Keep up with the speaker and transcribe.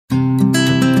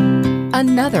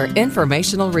another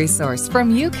informational resource from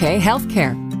UK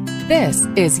Healthcare. This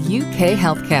is UK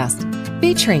Healthcast,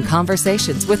 featuring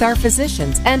conversations with our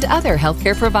physicians and other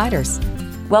healthcare providers.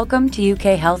 Welcome to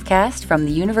UK Healthcast from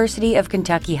the University of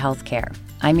Kentucky Healthcare.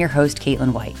 I'm your host,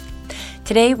 Caitlin White.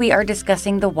 Today, we are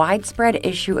discussing the widespread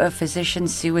issue of physician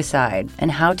suicide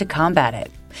and how to combat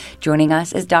it. Joining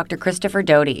us is Dr. Christopher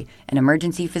Doty, an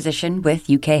emergency physician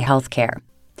with UK Healthcare.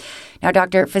 Now,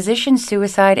 Doctor, physician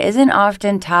suicide isn't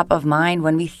often top of mind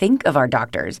when we think of our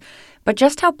doctors, but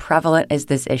just how prevalent is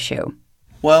this issue?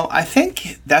 Well, I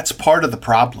think that's part of the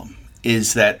problem,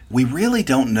 is that we really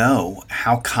don't know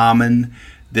how common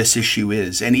this issue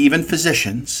is, and even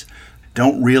physicians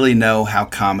don't really know how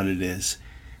common it is.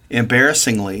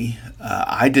 Embarrassingly,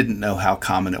 I didn't know how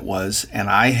common it was, and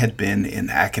I had been in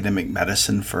academic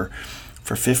medicine for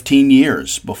 15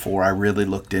 years before I really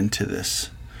looked into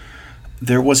this.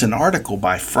 There was an article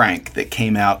by Frank that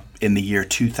came out in the year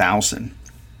 2000,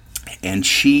 and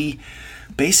she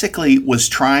basically was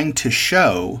trying to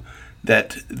show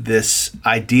that this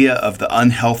idea of the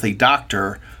unhealthy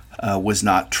doctor was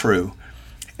not true.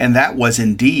 And that was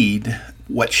indeed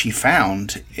what she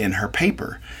found in her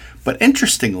paper. But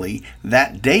interestingly,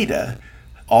 that data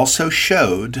also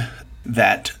showed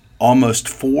that almost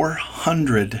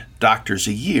 400 doctors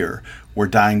a year were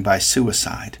dying by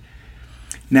suicide.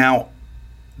 Now,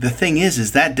 the thing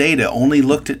is that data only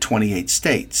looked at 28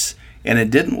 states, and it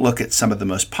didn't look at some of the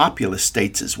most populous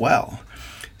states as well.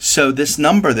 So this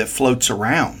number that floats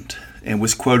around and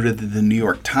was quoted in the New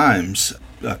York Times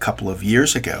a couple of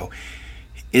years ago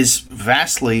is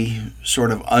vastly sort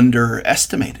of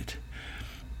underestimated.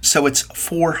 So it's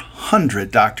 400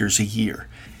 doctors a year.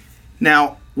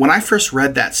 Now, when I first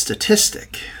read that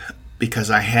statistic,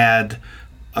 because I had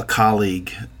a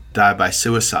colleague die by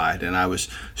suicide and I was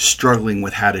struggling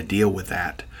with how to deal with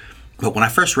that. But when I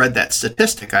first read that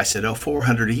statistic, I said,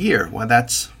 400 a year. Well,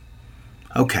 that's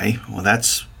okay. Well,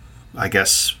 that's, I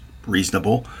guess,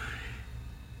 reasonable.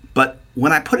 But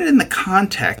when I put it in the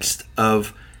context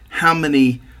of how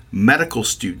many medical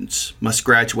students must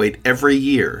graduate every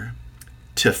year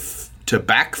to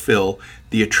backfill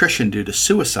the attrition due to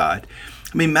suicide,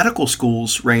 I mean, medical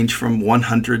schools range from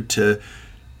 100 to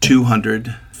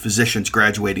 200 physicians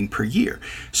graduating per year.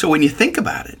 So when you think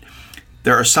about it,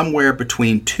 there are somewhere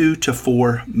between 2 to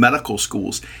 4 medical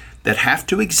schools that have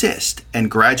to exist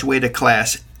and graduate a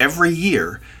class every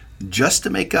year just to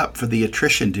make up for the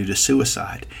attrition due to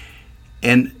suicide.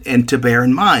 And to bear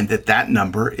in mind that that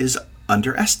number is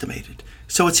underestimated.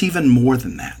 So it's even more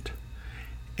than that.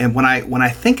 And when I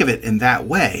think of it in that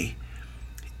way,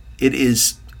 it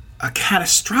is a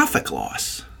catastrophic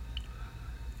loss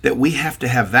that we have to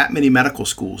have that many medical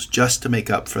schools just to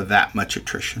make up for that much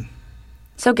attrition.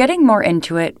 So getting more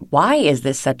into it, why is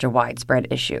this such a widespread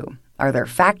issue? Are there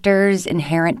factors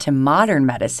inherent to modern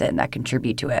medicine that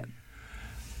contribute to it?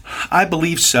 I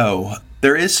believe so.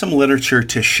 There is some literature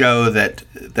to show that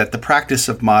the practice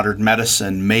of modern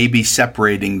medicine may be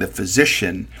separating the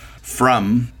physician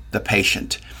from the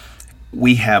patient.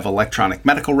 We have electronic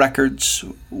medical records,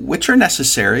 which are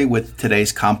necessary with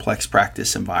today's complex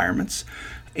practice environments,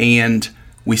 and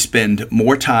we spend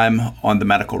more time on the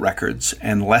medical records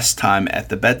and less time at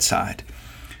the bedside.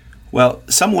 Well,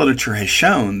 some literature has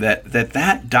shown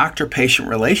that doctor-patient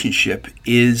relationship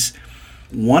is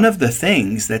one of the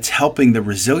things that's helping the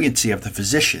resiliency of the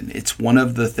physician. It's one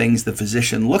of the things the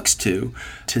physician looks to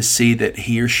see that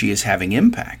he or she is having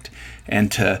impact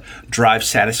and to drive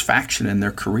satisfaction in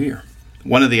their career.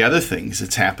 One of the other things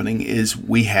that's happening is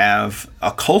we have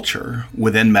a culture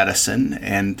within medicine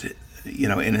and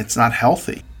it's not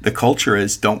healthy. The culture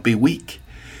is don't be weak.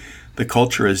 The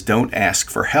culture is don't ask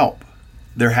for help.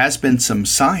 There has been some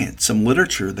science, some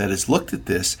literature that has looked at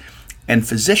this, and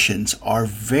physicians are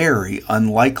very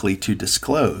unlikely to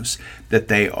disclose that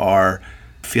they are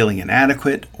feeling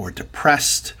inadequate or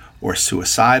depressed or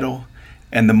suicidal.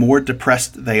 And the more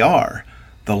depressed they are,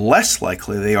 the less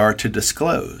likely they are to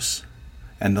disclose,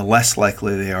 and the less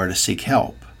likely they are to seek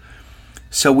help.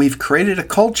 So we've created a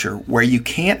culture where you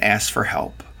can't ask for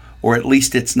help, or at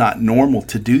least it's not normal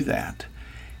to do that.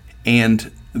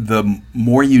 And the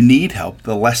more you need help,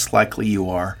 the less likely you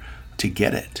are to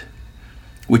get it,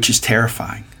 which is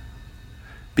terrifying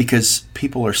because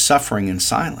people are suffering in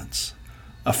silence,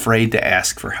 afraid to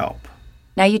ask for help.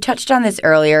 Now, you touched on this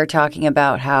earlier, talking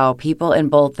about how people in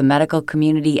both the medical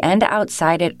community and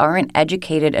outside it aren't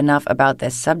educated enough about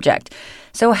this subject.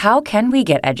 So how can we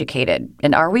get educated?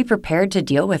 And are we prepared to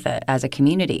deal with it as a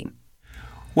community?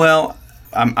 Well,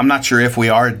 I'm not sure if we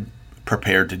are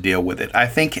prepared to deal with it. I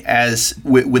think as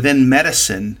within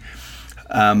medicine,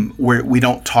 we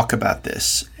don't talk about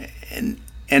this. And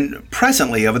And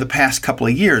presently, over the past couple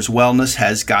of years, wellness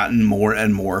has gotten more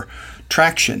and more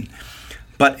traction.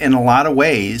 But in a lot of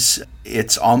ways,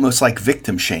 it's almost like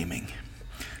victim shaming.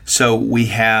 So we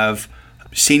have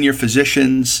senior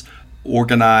physicians,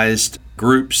 organized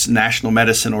groups, national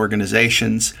medicine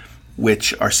organizations,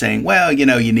 which are saying, well, you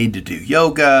need to do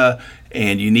yoga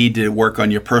and you need to work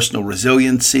on your personal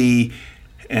resiliency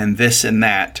and this and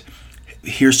that.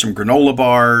 Here's some granola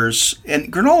bars.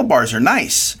 And granola bars are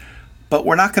nice, but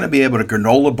we're not going to be able to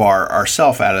granola bar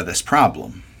ourselves out of this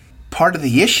problem. Part of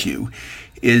the issue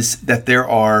is that there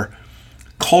are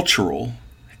cultural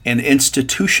and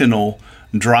institutional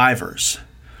drivers.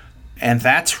 And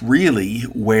that's really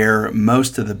where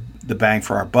most of the bang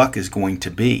for our buck is going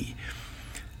to be.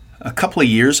 A couple of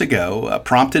years ago,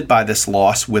 prompted by this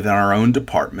loss within our own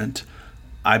department,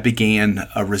 I began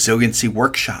a resiliency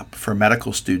workshop for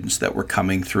medical students that were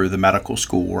coming through the medical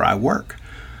school where I work,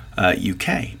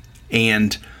 UK.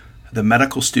 And the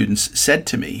medical students said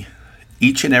to me,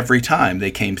 each and every time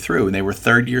they came through, and they were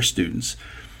third-year students,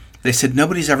 they said,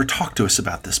 nobody's ever talked to us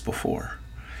about this before.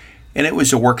 And it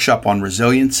was a workshop on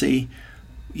resiliency.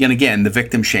 And again, the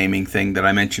victim shaming thing that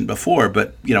I mentioned before,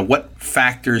 but what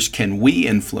factors can we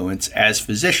influence as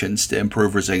physicians to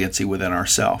improve resiliency within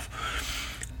ourselves?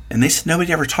 And they said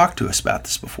nobody ever talked to us about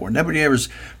this before. Nobody ever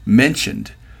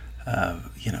mentioned,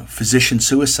 physician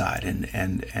suicide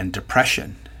and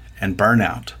depression and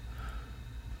burnout.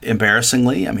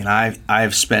 Embarrassingly, I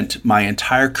have spent my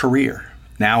entire career,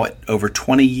 now at over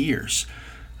 20 years,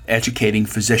 educating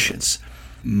physicians.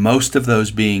 Most of those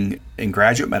being in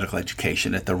graduate medical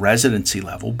education at the residency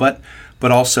level, but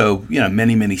also,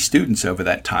 many students over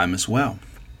that time as well.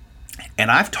 And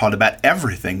I've taught about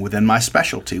everything within my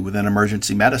specialty, within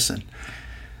emergency medicine.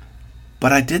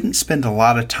 But I didn't spend a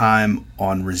lot of time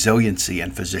on resiliency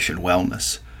and physician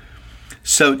wellness.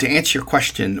 So to answer your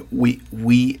question,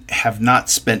 we have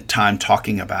not spent time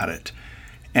talking about it.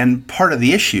 And part of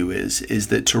the issue is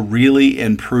that to really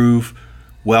improve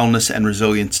wellness and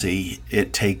resiliency,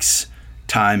 it takes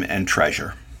time and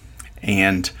treasure.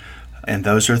 And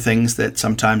those are things that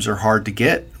sometimes are hard to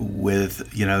get with,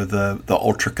 the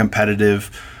ultra competitive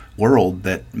world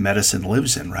that medicine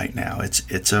lives in right now.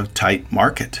 It's a tight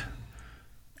market.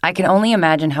 I can only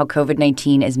imagine how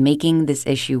COVID-19 is making this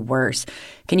issue worse.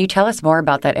 Can you tell us more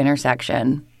about that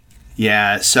intersection?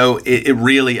 Yeah, so it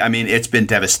really, it's been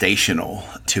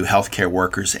devastational to healthcare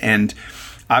workers. And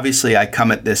obviously, I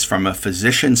come at this from a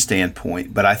physician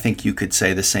standpoint, but I think you could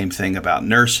say the same thing about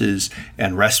nurses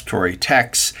and respiratory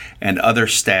techs and other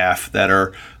staff that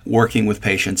are working with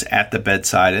patients at the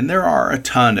bedside. And there are a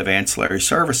ton of ancillary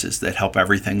services that help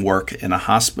everything work in a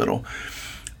hospital.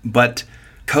 But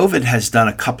COVID has done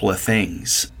a couple of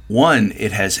things. One,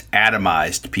 it has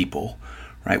atomized people,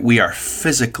 right? We are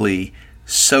physically,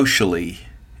 socially,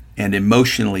 and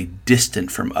emotionally distant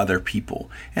from other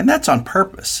people. And that's on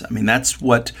purpose. That's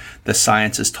what the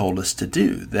science has told us to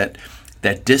do, that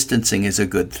distancing is a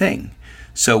good thing.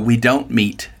 So we don't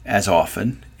meet as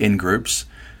often in groups,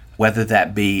 whether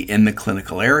that be in the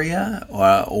clinical area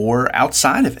or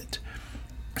outside of it.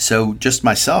 So just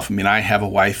myself, I have a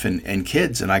wife and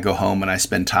kids, and I go home and I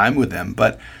spend time with them,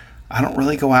 but I don't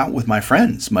really go out with my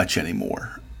friends much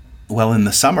anymore. Well, in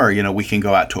the summer, we can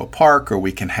go out to a park or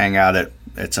we can hang out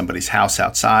at somebody's house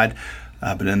outside.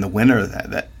 But in the winter,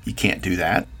 that you can't do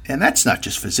that. And that's not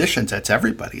just physicians, that's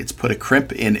everybody. It's put a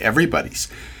crimp in everybody's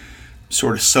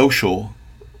sort of social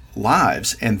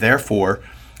lives and therefore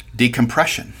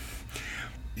decompression.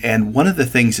 And one of the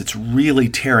things that's really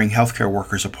tearing healthcare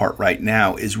workers apart right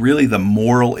now is really the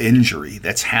moral injury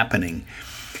that's happening.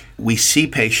 We see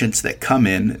patients that come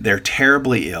in, they're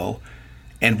terribly ill,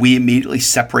 and we immediately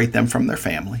separate them from their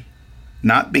family.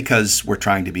 Not because we're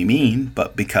trying to be mean,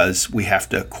 but because we have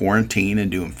to quarantine and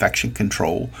do infection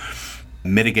control,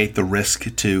 mitigate the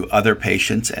risk to other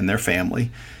patients and their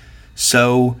family.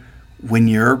 So when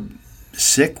you're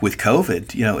sick with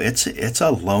COVID, it's a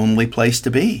lonely place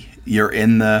to be. You're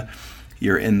in the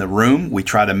room. We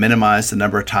try to minimize the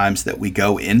number of times that we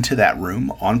go into that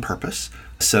room on purpose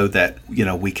so that,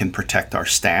 we can protect our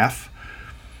staff.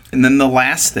 And then the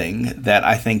last thing that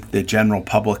I think the general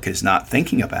public is not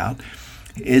thinking about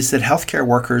is that healthcare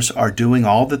workers are doing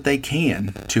all that they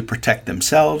can to protect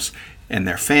themselves and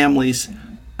their families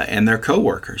and their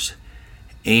coworkers.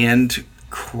 And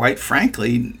quite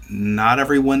frankly, not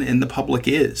everyone in the public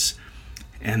is.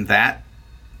 And that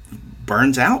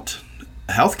burns out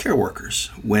healthcare workers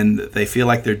when they feel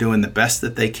like they're doing the best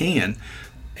that they can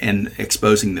and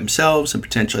exposing themselves and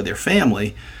potentially their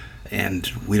family.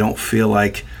 And we don't feel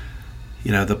like,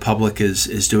 the public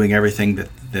is doing everything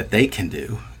that they can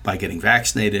do. by getting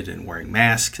vaccinated and wearing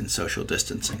masks and social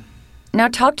distancing. Now,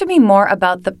 talk to me more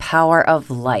about the power of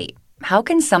light. How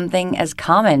can something as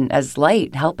common as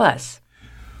light help us?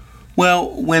 Well,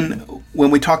 when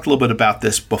we talked a little bit about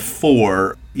this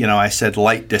before, I said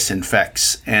light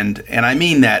disinfects, and I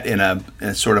mean that in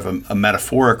a sort of a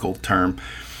metaphorical term.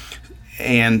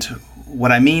 And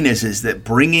what I mean is that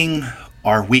bringing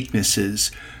our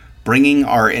weaknesses, bringing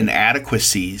our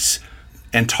inadequacies,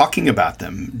 and talking about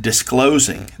them,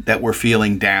 disclosing that we're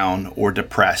feeling down or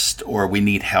depressed or we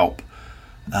need help,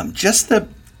 just the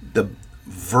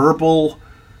verbal,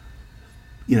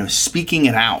 speaking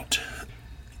it out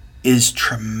is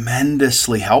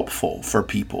tremendously helpful for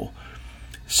people.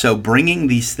 So bringing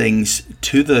these things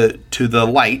to the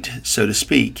light, so to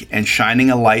speak, and shining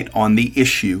a light on the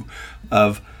issue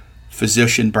of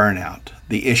physician burnout,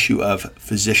 the issue of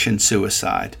physician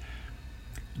suicide,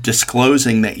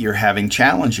 disclosing that you're having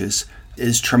challenges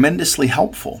is tremendously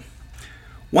helpful.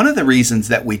 One of the reasons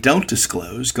that we don't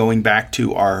disclose, going back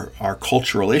to our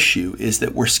cultural issue, is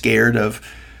that we're scared of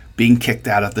being kicked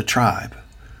out of the tribe.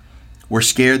 We're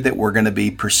scared that we're going to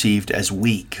be perceived as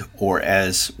weak or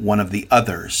as one of the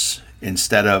others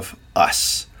instead of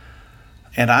us.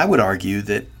 And I would argue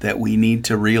that we need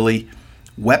to really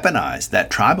weaponize that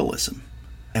tribalism.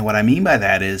 And what I mean by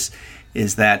that is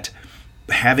that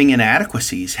having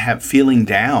inadequacies, feeling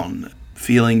down,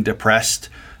 feeling depressed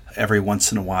every once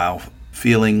in a while,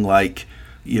 feeling like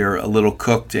you're a little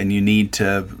cooked and you need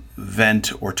to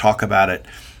vent or talk about it,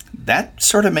 that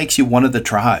sort of makes you one of the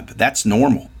tribe. That's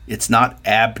normal. It's not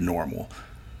abnormal,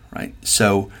 right?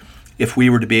 So if we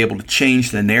were to be able to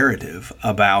change the narrative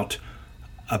about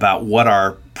what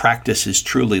our practice is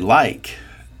truly like,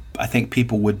 I think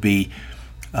people would be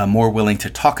more willing to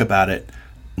talk about it,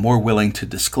 more willing to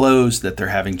disclose that they're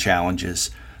having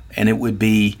challenges, and it would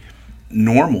be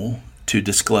normal to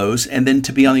disclose and then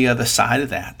to be on the other side of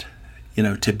that,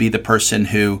 to be the person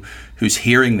who's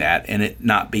hearing that and it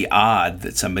not be odd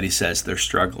that somebody says they're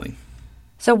struggling.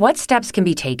 So what steps can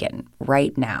be taken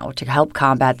right now to help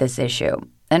combat this issue?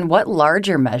 And what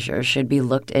larger measures should be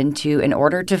looked into in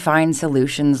order to find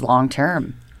solutions long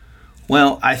term?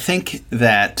 Well, I think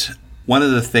that one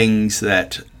of the things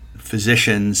that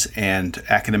physicians and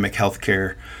academic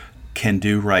healthcare can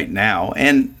do right now,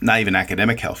 and not even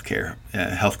academic healthcare,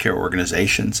 healthcare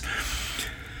organizations,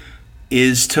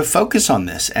 is to focus on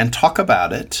this and talk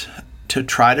about it, to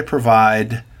try to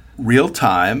provide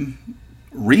real-time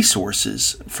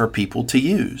resources for people to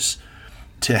use,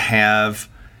 to have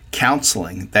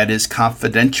counseling that is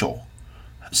confidential.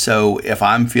 So if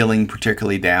I'm feeling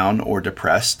particularly down or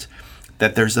depressed,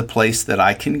 that there's a place that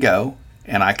I can go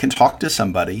and I can talk to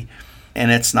somebody,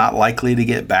 and it's not likely to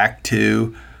get back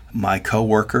to my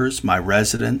coworkers, my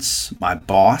residents, my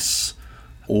boss,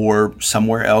 or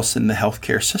somewhere else in the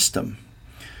healthcare system.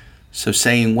 So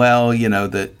saying, well,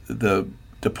 the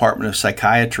Department of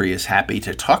Psychiatry is happy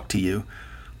to talk to you,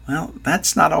 well,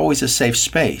 that's not always a safe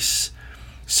space.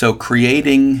 So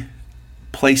creating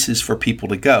places for people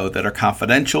to go that are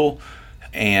confidential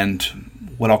and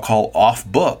what I'll call off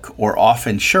book or off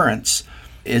insurance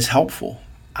is helpful.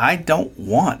 I don't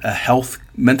want a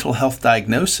mental health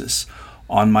diagnosis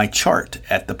on my chart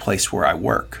at the place where I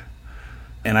work.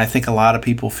 And I think a lot of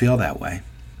people feel that way.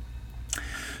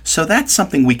 So that's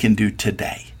something we can do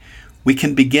today. We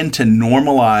can begin to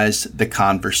normalize the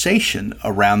conversation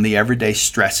around the everyday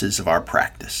stresses of our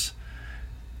practice.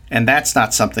 And that's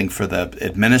not something for the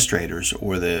administrators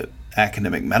or the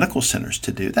academic medical centers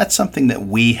to do. That's something that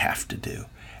we have to do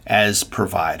as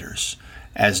providers,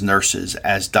 as nurses,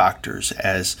 as doctors,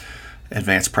 as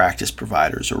advanced practice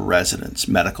providers or residents,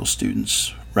 medical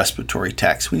students, respiratory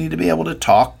techs. We need to be able to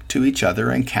talk to each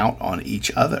other and count on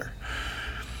each other.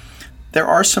 There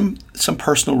are some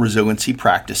personal resiliency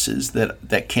practices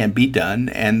that can be done,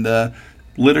 and the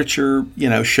literature,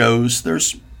 shows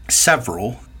there's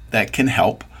several that can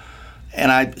help. And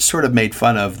I sort of made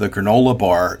fun of the granola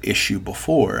bar issue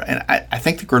before, and I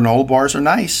think the granola bars are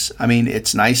nice. I mean,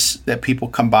 it's nice that people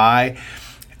come by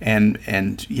and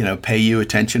pay you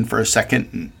attention for a second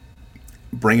and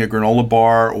bring a granola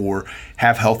bar or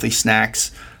have healthy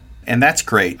snacks, and that's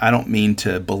great. I don't mean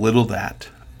to belittle that,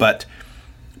 but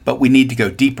we need to go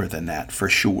deeper than that for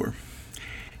sure.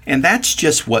 And that's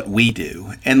just what we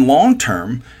do. And long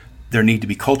term, there need to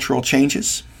be cultural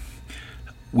changes.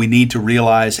 We need to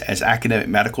realize as academic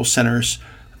medical centers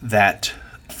that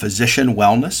physician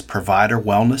wellness, provider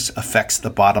wellness affects the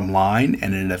bottom line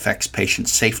and it affects patient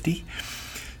safety.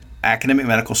 Academic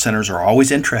medical centers are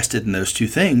always interested in those two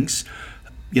things.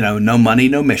 No money,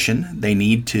 no mission. They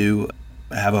need to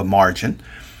have a margin.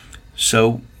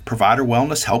 So provider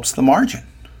wellness helps the margin,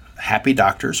 happy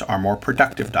doctors are more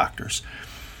productive doctors.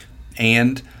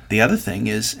 And the other thing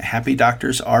is happy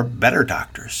doctors are better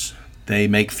doctors. They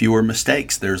make fewer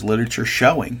mistakes. There's literature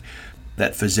showing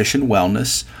that physician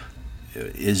wellness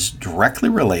is directly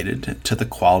related to the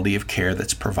quality of care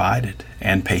that's provided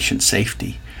and patient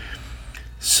safety.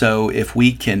 So if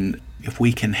we can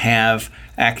have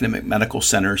academic medical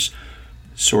centers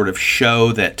sort of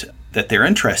show that they're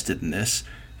interested in this,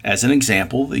 as an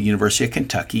example, the University of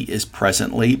Kentucky is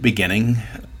presently beginning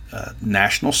a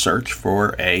national search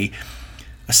for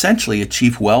essentially a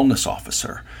chief wellness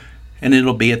officer, and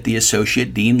it'll be at the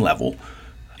associate dean level,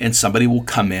 and somebody will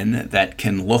come in that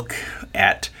can look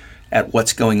at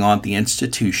what's going on at the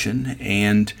institution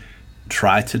and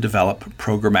try to develop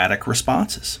programmatic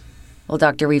responses. Well,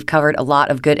 Doctor, we've covered a lot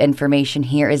of good information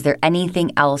here. Is there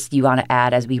anything else you want to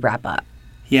add as we wrap up?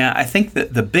 Yeah, I think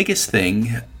that the biggest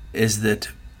thing is that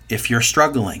if you're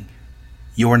struggling,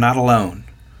 you are not alone.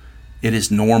 It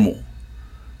is normal.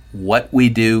 What we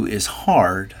do is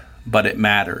hard, but it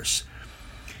matters.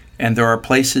 And there are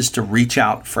places to reach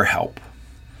out for help.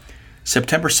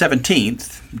 September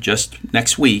 17th, just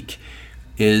next week,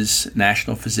 is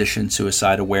National Physician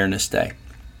Suicide Awareness Day,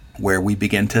 where we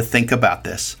begin to think about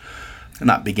this.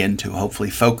 Not begin to,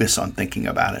 hopefully focus on thinking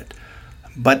about it.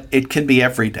 But it can be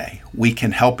every day. We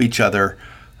can help each other,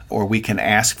 or we can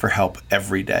ask for help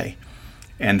every day.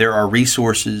 And there are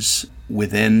resources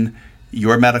within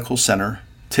your medical center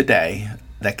today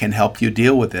that can help you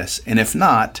deal with this. And if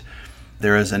not,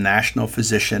 there is a National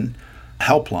Physician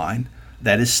Helpline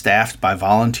that is staffed by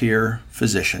volunteer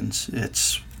physicians.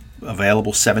 It's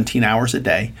available 17 hours a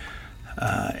day,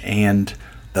 and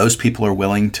those people are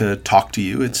willing to talk to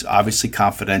you. It's obviously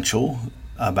confidential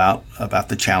about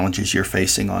the challenges you're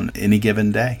facing on any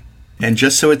given day. And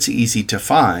just so it's easy to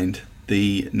find,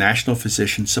 the National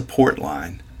Physician Support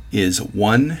Line is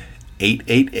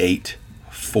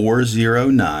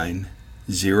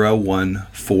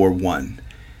 1-888-409-0141.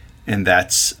 And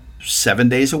that's 7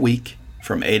 days a week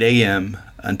from 8 a.m.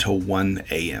 until 1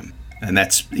 a.m. And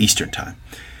that's Eastern time.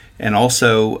 And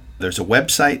also, there's a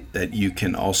website that you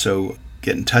can also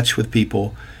get in touch with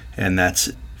people, and that's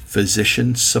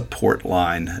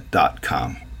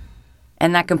physiciansupportline.com.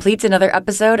 And that completes another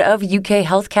episode of UK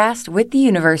Healthcast with the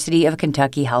University of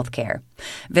Kentucky Healthcare.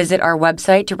 Visit our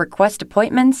website to request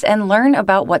appointments and learn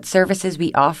about what services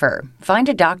we offer. Find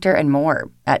a doctor and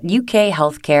more at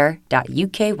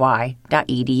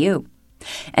ukhealthcare.uky.edu.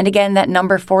 And again, that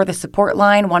number for the support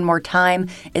line, one more time,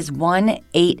 is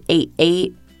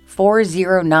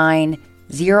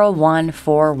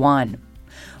 1-888-409-0141.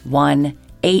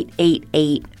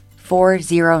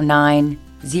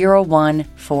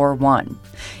 1-888-409-0141.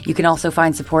 You can also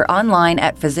find support online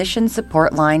at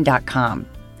physiciansupportline.com.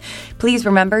 Please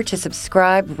remember to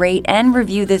subscribe, rate, and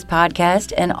review this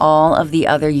podcast and all of the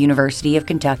other University of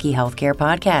Kentucky Healthcare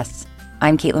podcasts.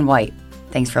 I'm Caitlin White.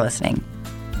 Thanks for listening.